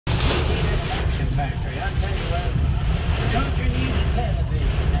factory. I tell you what, country needs a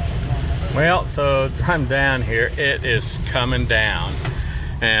television. Well, so I'm down here. It is coming down,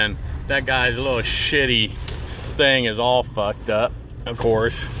 and that guy's little shitty thing is all fucked up, of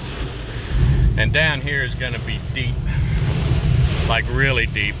course. And down here is gonna be deep, like really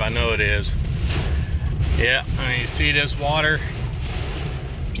deep. I know it is. Yeah, I mean, you see this water?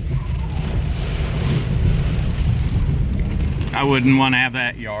 I wouldn't want to have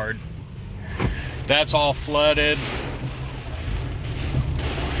that yard. That's all flooded.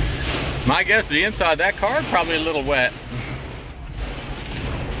 My guess the inside of that car is probably a little wet.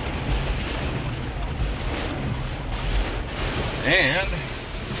 And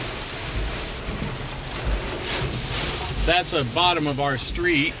that's the bottom of our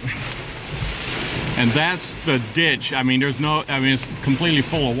street. And that's the ditch. I mean, it's completely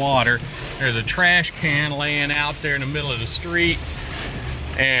full of water. There's a trash can laying out there in the middle of the street.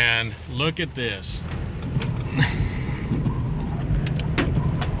 And look at this.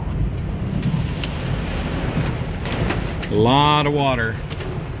 A lot of water.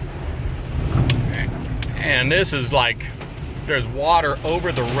 And this is like, there's water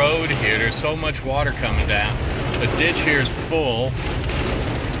over the road here. There's so much water coming down. The ditch here is full.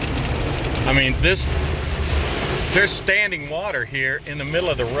 I mean, there's standing water here in the middle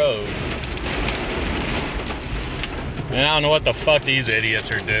of the road. And I don't know what the fuck these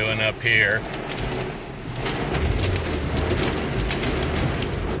idiots are doing up here.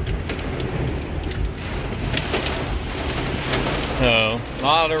 So, a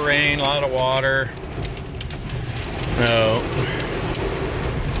lot of rain, a lot of water. So,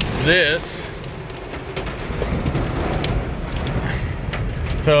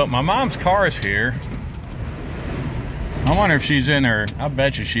 so my mom's car is here. I wonder if she's in her, I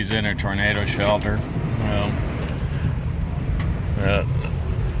bet you she's in her tornado shelter.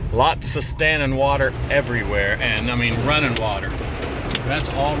 Lots of standing water everywhere, and I mean running water. That's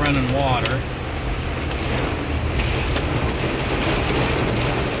all running water.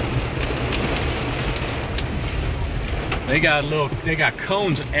 They got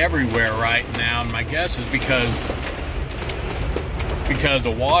cones everywhere right now, and my guess is because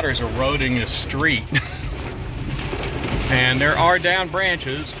the water's eroding the street. And there are down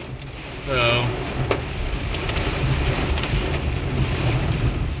branches, so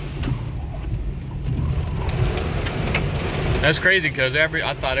that's crazy because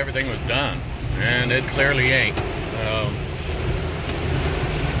I thought everything was done, and it clearly ain't.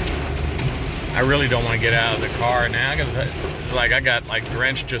 I really don't want to get out of the car now because I got like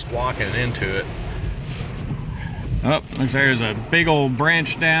drenched just walking into it. Oh, looks there's a big old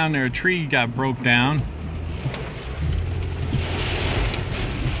branch down there. A tree got broke down,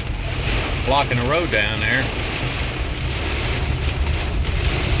 blocking the road down there.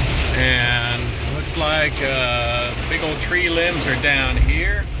 And looks like big old tree limbs are down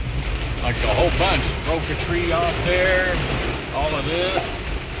here. Like a whole bunch. Broke a tree off there. All of this.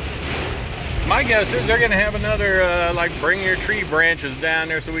 My guess is they're gonna have another like bring your tree branches down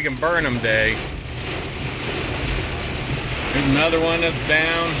there so we can burn them day. There's another one that's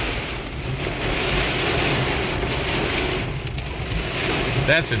down.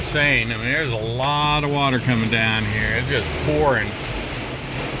 That's insane. I mean, there's a lot of water coming down here. It's just pouring.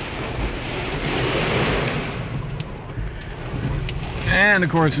 And of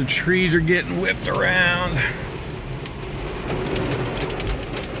course the trees are getting whipped around.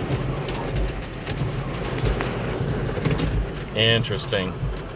 Interesting.